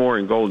got 2 more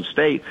in Golden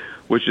State,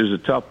 which is a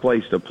tough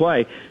place to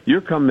play.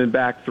 You're coming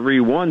back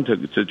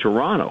 3-1 to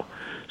Toronto.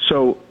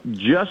 So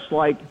just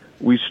like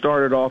we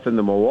started off in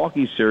the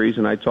Milwaukee series,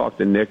 and I talked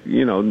to Nick,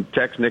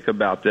 text Nick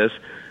about this,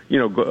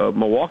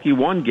 Milwaukee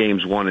won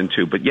games 1 and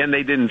 2, but yet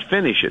they didn't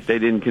finish it. They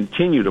didn't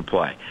continue to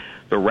play.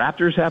 The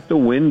Raptors have to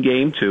win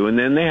game 2, and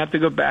then they have to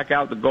go back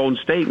out to Golden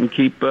State and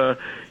keep the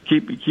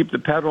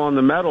pedal on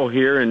the metal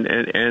here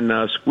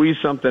and squeeze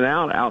something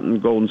out in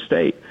Golden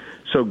State.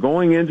 So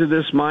going into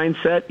this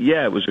mindset,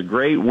 yeah, it was a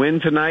great win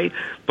tonight,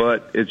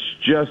 but it's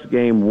just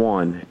game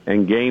 1,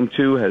 and game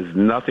 2 has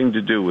nothing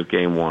to do with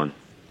game 1.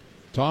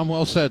 Tom,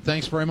 well said.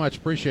 Thanks very much.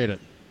 Appreciate it.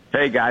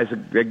 Hey, guys,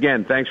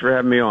 again, thanks for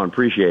having me on.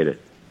 Appreciate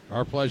it.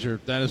 Our pleasure.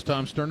 That is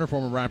Tom Sterner,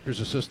 former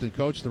Raptors assistant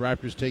coach. The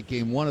Raptors take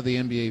game 1 of the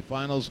NBA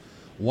Finals,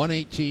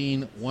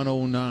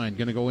 118-109.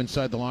 Going to go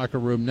inside the locker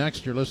room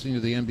next. You're listening to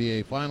the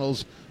NBA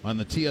Finals on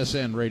the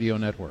TSN Radio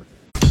Network.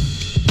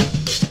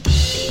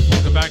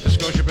 Welcome back to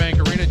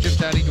Scotiabank Arena. Jim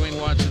Taddy, Dwayne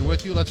Watson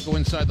with you. Let's go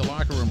inside the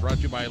locker room. Brought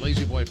to you by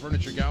Lazy Boy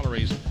Furniture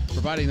Galleries,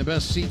 providing the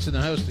best seats in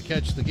the house to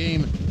catch the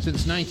game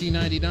since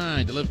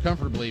 1999. To live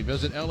comfortably,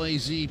 visit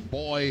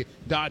lazboy.com.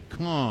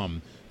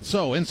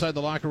 So, inside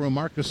the locker room,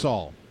 Marc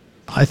Gasol.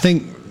 I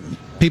think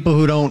people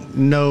who don't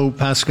know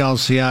Pascal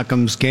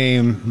Siakam's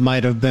game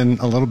might have been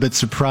a little bit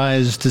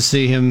surprised to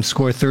see him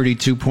score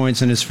 32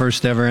 points in his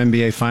first ever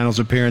NBA Finals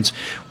appearance.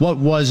 What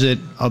was it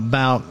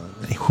about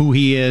who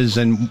he is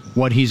and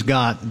what he's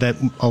got that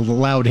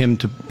allowed him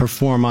to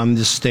perform on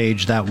this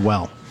stage that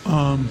well?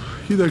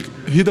 He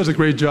does a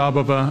great job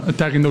of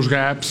attacking those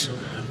gaps,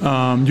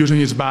 using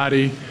his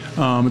body,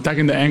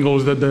 attacking the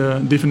angles that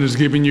the defense is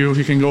giving you.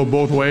 He can go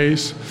both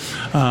ways.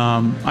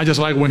 I just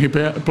like when he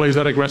plays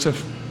that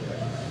aggressive.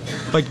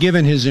 But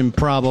given his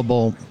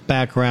improbable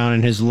background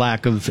and his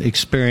lack of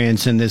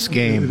experience in this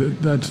game,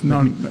 that's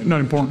not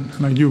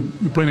important. Like you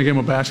playing a game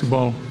of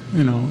basketball,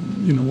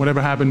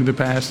 whatever happened in the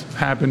past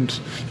happened.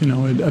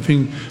 I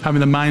think having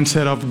the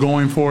mindset of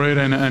going for it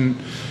and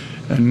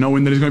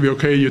knowing that it's going to be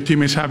okay, your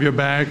teammates have your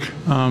back,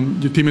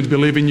 your teammates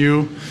believe in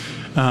you.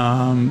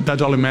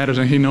 That's all that matters,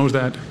 and he knows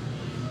that.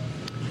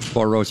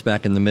 4 rows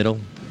back in the middle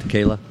to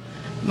Kayla.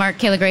 Mark,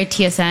 Kayla Gray,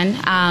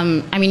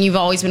 TSN. You've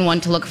always been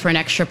one to look for an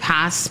extra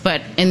pass,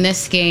 but in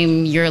this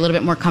game, you're a little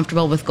bit more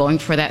comfortable with going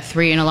for that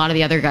 3, and a lot of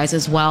the other guys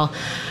as well.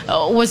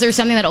 Was there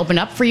something that opened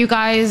up for you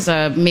guys?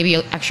 Maybe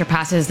extra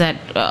passes that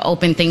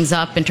opened things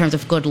up in terms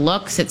of good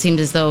looks? It seemed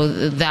as though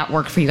that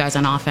worked for you guys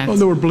on offense. Well,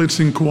 they were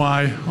blitzing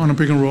Kawhi on a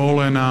pick and roll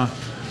and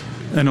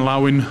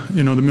allowing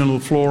the middle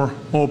of the floor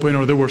open,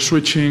 or they were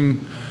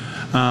switching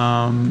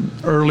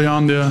early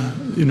on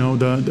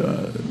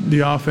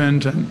the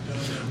offense, and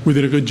we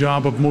did a good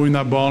job of moving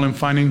that ball and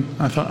finding.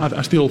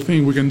 I still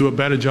think we can do a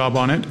better job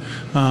on it,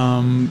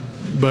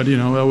 but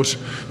that was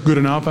good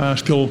enough. I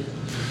still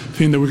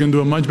think that we can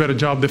do a much better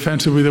job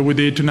defensively than we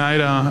did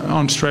tonight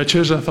on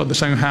stretches. I thought the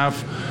second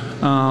half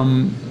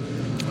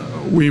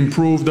we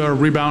improved our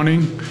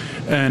rebounding,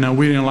 and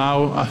we didn't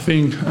allow, I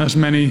think, as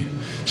many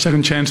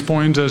second chance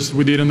points as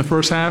we did in the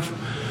first half.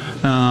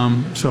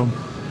 So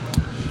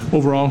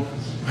overall,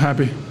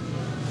 happy.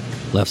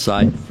 Left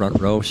side, front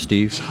row,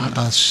 Steve.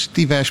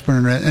 Steve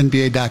Ashburn at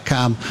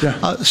NBA.com.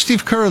 Yeah.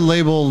 Steve Kerr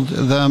labeled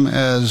them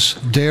as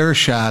dare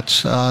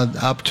shots,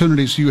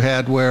 opportunities you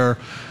had where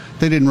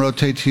they didn't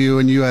rotate to you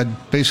and you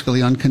had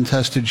basically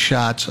uncontested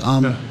shots.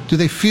 Do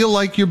they feel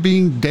like you're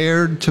being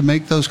dared to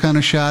make those kind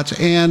of shots?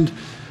 And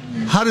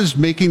how does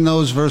making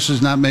those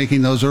versus not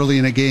making those early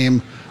in a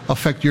game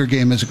affect your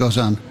game as it goes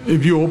on?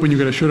 If you open, you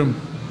got to shoot them.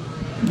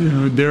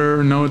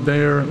 They're not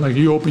there. Like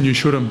you open, you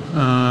shoot them.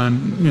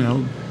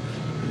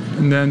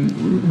 And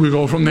then we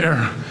go from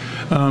there.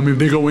 If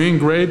they go in,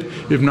 great.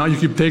 If not, you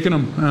keep taking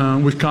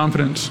them with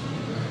confidence.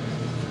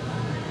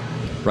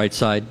 Right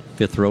side,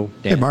 5th row.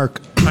 Dan. Hey,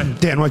 Mark.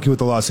 Dan Wecke with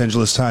the Los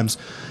Angeles Times.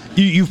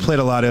 You've played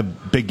a lot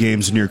of big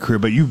games in your career,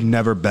 but you've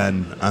never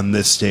been on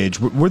this stage.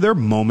 Were there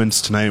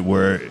moments tonight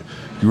where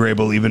you were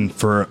able, even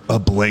for a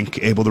blink,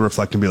 able to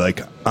reflect and be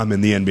like, I'm in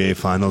the NBA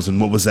Finals?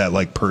 And what was that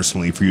like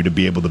personally for you to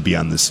be able to be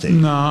on this stage?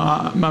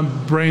 No, my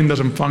brain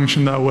doesn't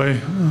function that way.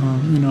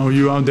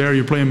 You out there,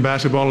 you're playing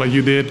basketball like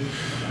you did.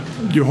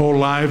 your whole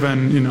life,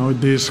 and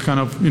this kind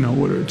of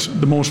where it's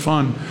the most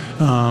fun.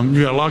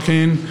 You got to lock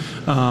in,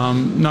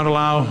 not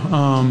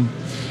allow.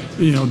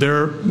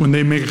 When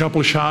they make a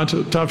couple of shots,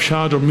 tough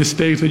shots or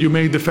mistakes that you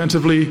make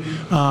defensively,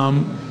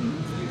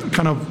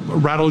 kind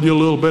of rattle you a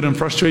little bit and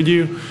frustrate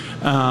you.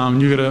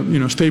 You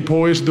gotta stay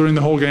poised during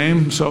the whole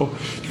game, so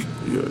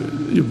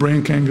your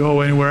brain can't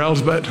go anywhere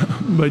else but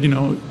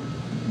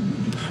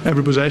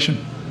every possession.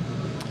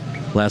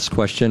 Last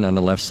question on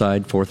the left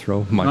side, fourth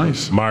row. Michael.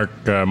 Nice.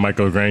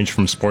 Michael Grange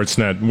from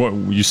Sportsnet. What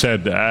you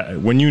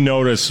said when you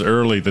notice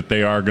early that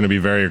they are going to be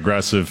very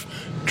aggressive,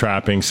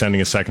 trapping,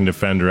 sending a second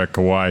defender at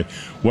Kawhi.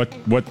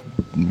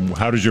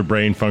 How does your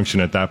brain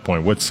function at that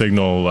point? What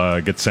signal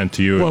gets sent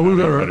to you? Well,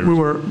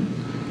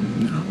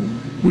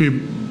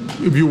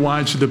 if you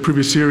watch the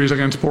previous series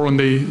against Portland,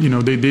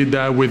 they did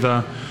that with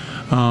Damian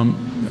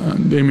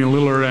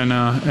Lillard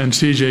and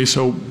CJ.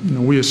 So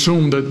we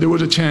assumed that there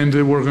was a chance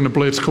they were going to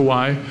blitz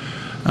Kawhi.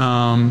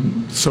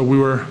 So we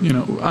were,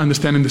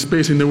 understanding the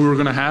spacing that we were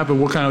going to have and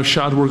what kind of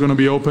shots were going to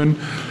be open,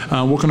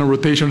 what kind of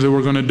rotations they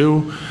were going to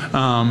do.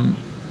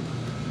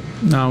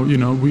 Now,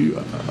 we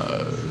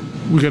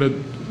got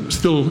to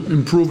still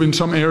improve in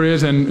some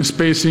areas and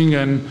spacing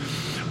and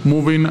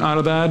moving out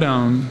of that.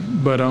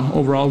 But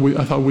overall,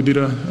 I thought we did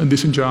a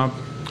decent job.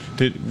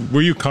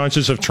 Were you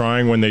conscious of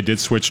trying when they did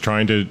switch,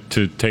 trying to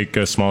take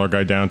a smaller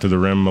guy down to the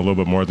rim a little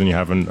bit more than you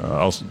have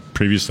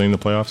previously in the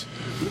playoffs?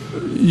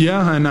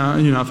 Yeah, and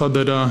I thought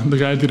that the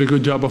guys did a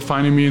good job of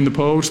finding me in the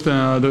post.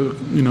 The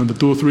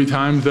 2 or 3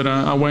 times that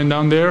I went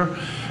down there,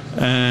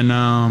 and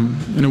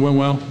it went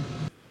well.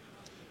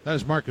 That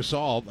is Marc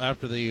Gasol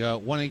after the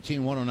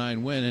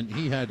 118-109 win, and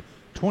he had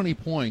 20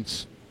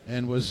 points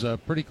and was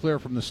pretty clear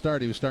from the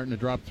start. He was starting to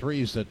drop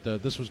threes that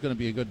this was going to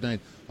be a good night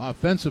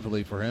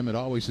offensively for him. It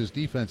always is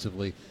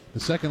defensively. The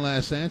second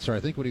last answer, I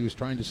think what he was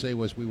trying to say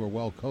was we were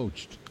well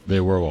coached. They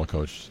were well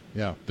coached.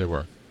 Yeah. They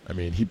were. I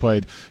mean, he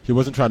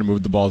wasn't trying to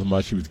move the ball as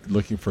much. He was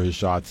looking for his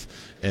shots,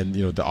 and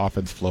the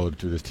offense flowed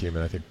through this team.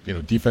 And I think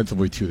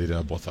defensively too, they did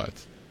on both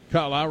sides.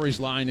 Kyle Lowry's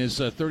line is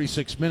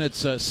 36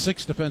 minutes,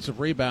 6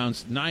 defensive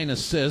rebounds, 9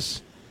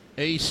 assists,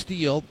 a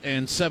steal,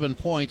 and 7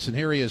 points. And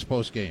here he is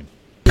post game.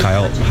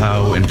 Kyle,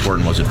 how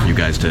important was it for you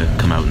guys to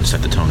come out and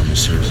set the tone in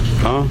this series?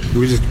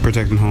 We just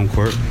protecting home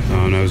court.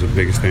 That was the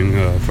biggest thing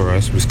for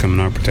us, was coming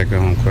out, protecting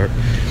home court.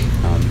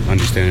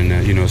 Understanding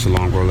that, it's a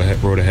long road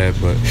ahead,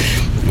 but,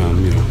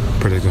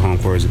 protecting home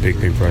court is a big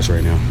thing for us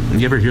right now.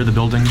 Did you ever hear the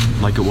building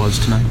like it was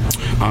tonight?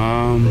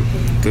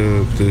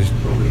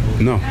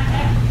 No.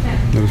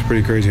 It was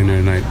pretty crazy in there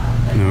tonight.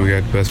 We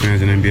got the best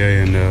fans in the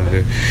NBA, and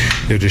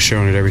they're just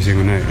showing it every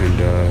single night, and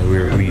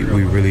we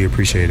really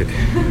appreciate it.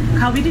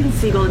 Kyle, we didn't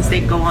see Golden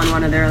State go on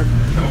one of their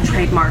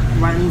trademark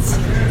runs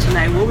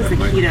tonight. What was the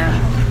key to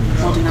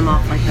holding them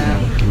off like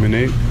that? I mean,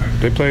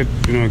 they played,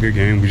 a good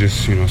game. We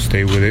just,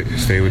 stayed with it,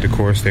 stayed with the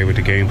course, stayed with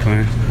the game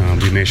plan.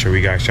 We made sure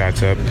we got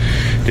shots up,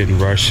 didn't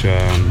rush,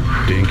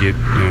 didn't get,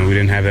 we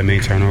didn't have that many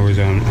turnovers,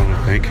 I don't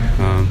think.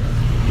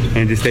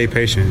 And just stay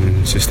patient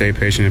and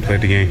play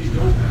the game.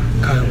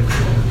 Kyle,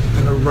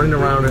 running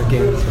around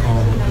against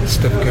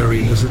Steph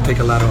Curry, does it take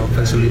a lot of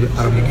offensively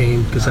out of your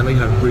game? Because I know you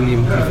have a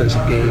brilliant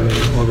defensive game and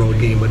overall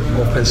game, but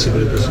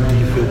offensively, do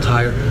you feel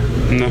tired?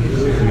 No, I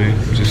mean,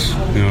 just,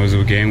 it was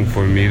a game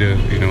for me to,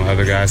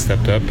 other guys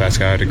stepped up.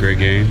 Pascal had a great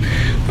game.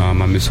 I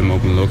missed some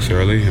open looks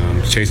early.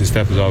 Chasing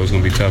Steph is always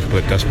going to be tough,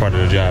 but that's part of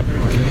the job.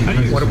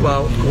 What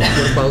about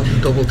the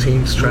double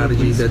team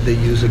strategy that they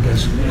use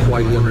against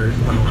Kawhi Leonard?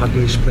 How can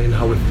you explain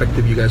how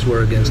effective you guys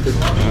were against it?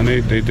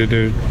 They did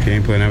their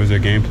game plan. That was their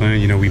game plan.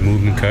 We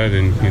moved and cut,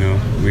 and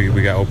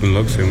we got open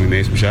looks and we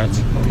made some shots.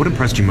 What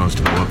impressed you most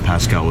about what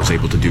Pascal was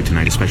able to do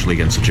tonight, especially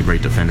against such a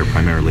great defender,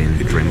 primarily in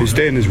Draymond? He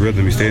stayed in his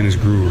rhythm. He stayed in his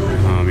groove.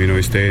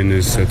 He stayed in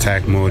his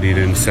attack mode. He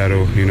didn't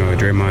settle.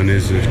 Draymond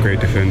is a great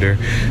defender.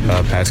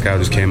 Pascal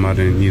just came out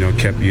and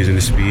kept using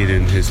his speed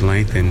and his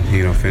length and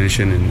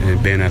finishing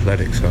and being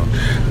athletic. So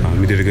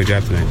he did a good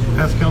job tonight.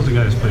 Pascal's a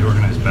guy who's played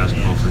organized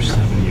basketball for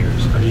 7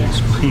 years. How do you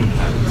explain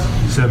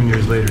that? 7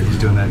 years later, he's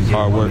doing that again.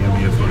 Hard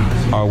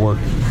work.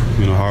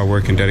 Hard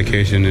work and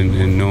dedication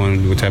and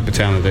knowing what type of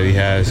talent that he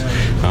has.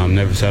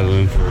 Never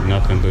settling for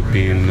nothing but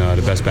being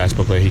the best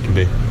basketball player he can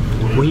be.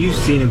 When you've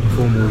seen him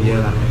perform all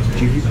year,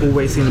 do you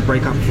always see him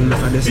breakout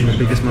performance like this in the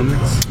biggest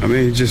moments? I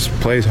mean, he just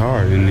plays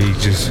hard and he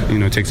just,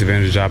 takes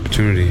advantage of the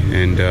opportunity.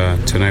 And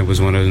tonight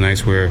was one of the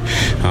nights where,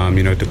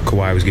 the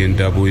Kawhi was getting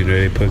double.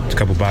 They put a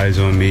couple bodies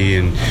on me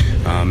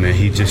and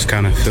he just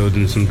kind of filled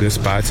in some good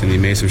spots and he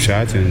made some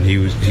shots and he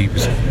was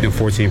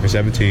 14 for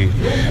 17.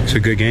 It's a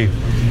good game.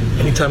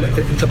 Anytime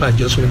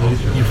adjustment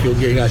you feel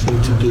you guys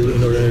need to do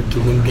in order to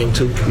win game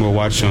 2? We'll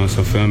watch on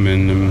some film,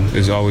 and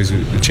there's always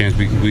a chance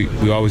we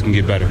always can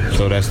get better.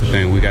 So that's the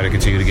thing. We got to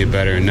continue to get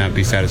better and not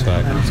be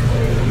satisfied.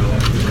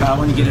 Kyle,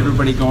 when you get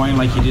everybody going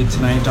like you did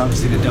tonight,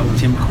 obviously the double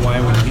team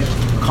Kawhi, when you get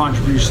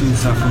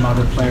contributions from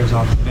other players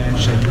off the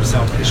bench and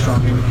yourself is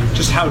strong.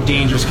 Just how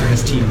dangerous can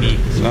this team be?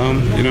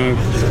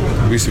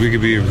 We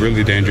could be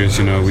really dangerous.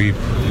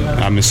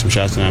 I missed some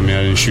shots tonight.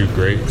 I didn't shoot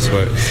great,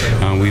 but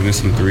we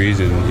missed some threes,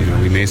 and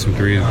we made some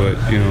threes. But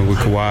with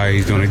Kawhi,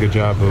 he's doing a good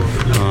job of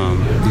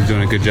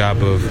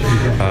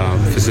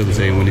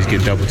facilitating when he's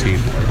getting double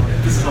teamed.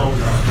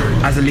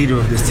 As a leader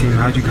of this team,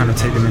 how do you kind of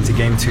take them into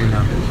game 2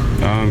 now?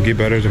 Get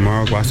better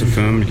tomorrow, watch the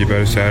film, get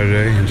better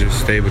Saturday, and just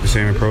stay with the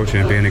same approach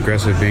and being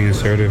aggressive, being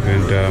assertive,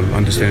 and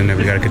understanding that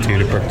we got to continue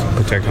to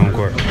protect home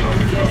court.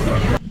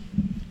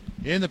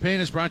 In the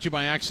Paint is brought to you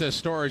by Access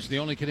Storage, the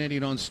only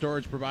Canadian-owned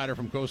storage provider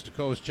from coast to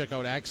coast. Check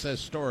out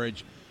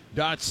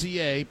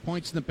accessstorage.ca.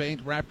 Points in the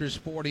Paint, Raptors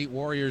 40,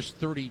 Warriors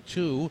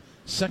 32.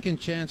 Second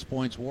chance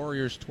points,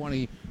 Warriors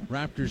 20,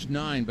 Raptors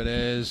 9. But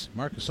as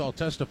Marc Gasol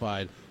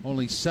testified,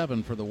 only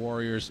 7 for the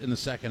Warriors in the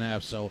second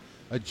half. So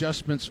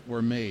adjustments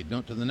were made.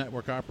 Note to the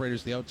network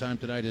operators, the out time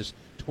tonight is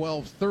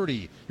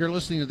 12:30. You're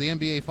listening to the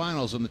NBA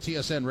Finals on the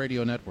TSN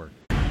Radio Network.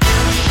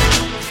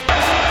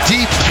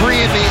 Deep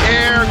three in the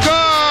air.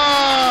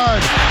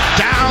 Good!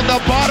 Down the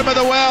bottom of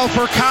the well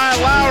for Kyle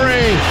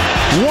Lowry.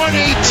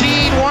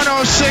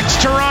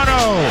 118-106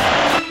 Toronto.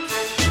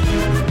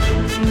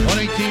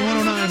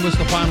 118-109 was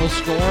the final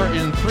score.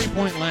 In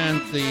three-point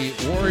land, the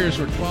Warriors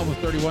were 12 of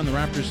 31, the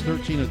Raptors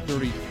 13 of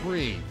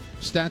 33.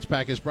 Stats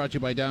Pack is brought to you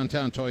by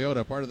Downtown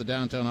Toyota, part of the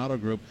Downtown Auto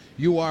Group.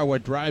 You are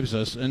what drives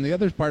us. And the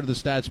other part of the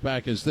Stats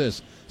Pack is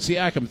this.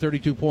 Siakam,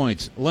 32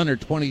 points.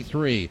 Leonard,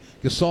 23.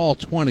 Gasol,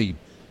 20.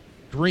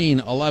 Green,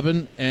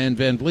 11. And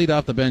Van Vliet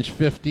off the bench,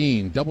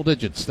 15. Double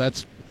digits.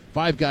 That's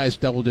 5 guys,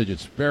 double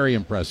digits. Very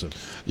impressive.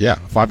 Yeah,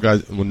 5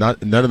 guys. Well, none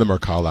of them are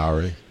Kyle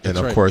Lowry. And,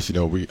 of course,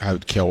 we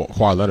have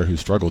Kawhi Leonard who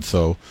struggled.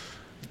 So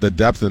the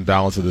depth and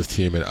balance of this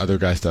team and other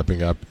guys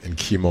stepping up in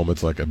key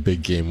moments like a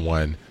big game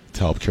 1 to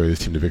help carry this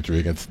team to victory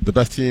against the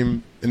best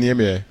team in the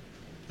NBA.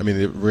 I mean,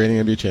 the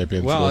reigning NBA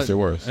champions, worst they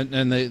were.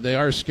 And they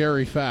are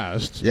scary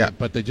fast. Yeah.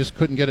 But they just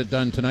couldn't get it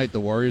done tonight, the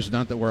Warriors.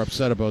 Not that we're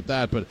upset about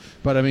that, but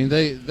I mean,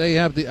 they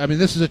have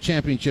this is a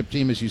championship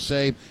team, as you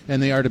say,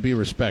 and they are to be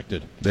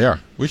respected. They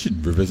are. We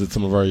should revisit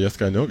some of our yes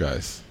guy, no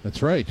guys.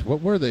 That's right.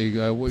 What were they?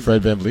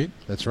 Fred Van Vliet.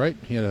 That's right.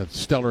 He had a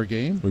stellar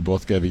game. We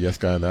both gave a yes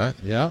guy on that.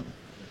 Yeah.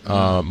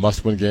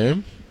 Must-win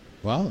game.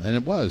 Well, and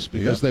it was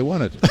because they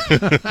won it.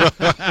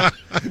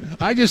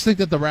 I just think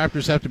that the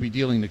Raptors have to be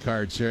dealing the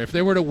cards here. If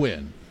they were to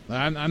win,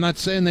 I'm not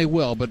saying they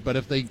will, but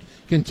if they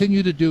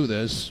continue to do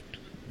this,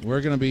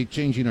 we're going to be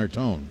changing our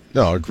tone.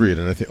 No, agreed.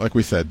 And I think, like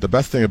we said, the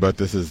best thing about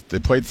this is they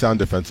played sound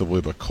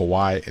defensively, but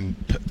Kawhi and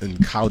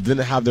Kyle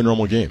didn't have their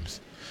normal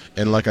games.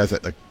 And like I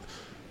said,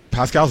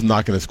 Pascal's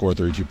not going to score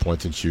 32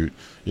 points and shoot,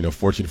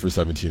 14 for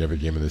 17 every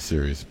game in this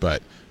series.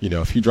 But,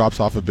 if he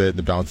drops off a bit and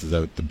the balances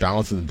out, the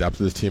balance and the depth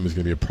of this team is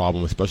going to be a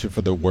problem, especially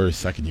for the Warriors'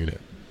 second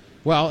unit.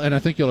 Well, and I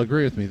think you'll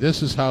agree with me.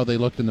 This is how they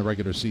looked in the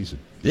regular season.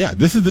 Yeah,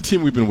 this is the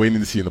team we've been waiting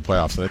to see in the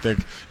playoffs. And I think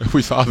if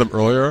we saw them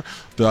earlier,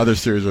 the other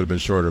series would have been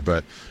shorter.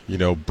 But,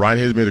 Brian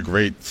Hayes made a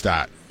great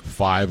stat.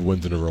 5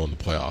 wins in a row in the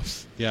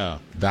playoffs. Yeah.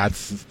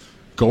 That's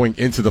going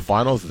into the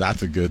finals.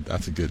 That's a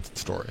good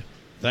story.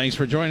 Thanks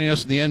for joining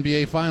us in the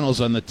NBA Finals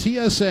on the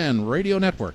TSN Radio Network.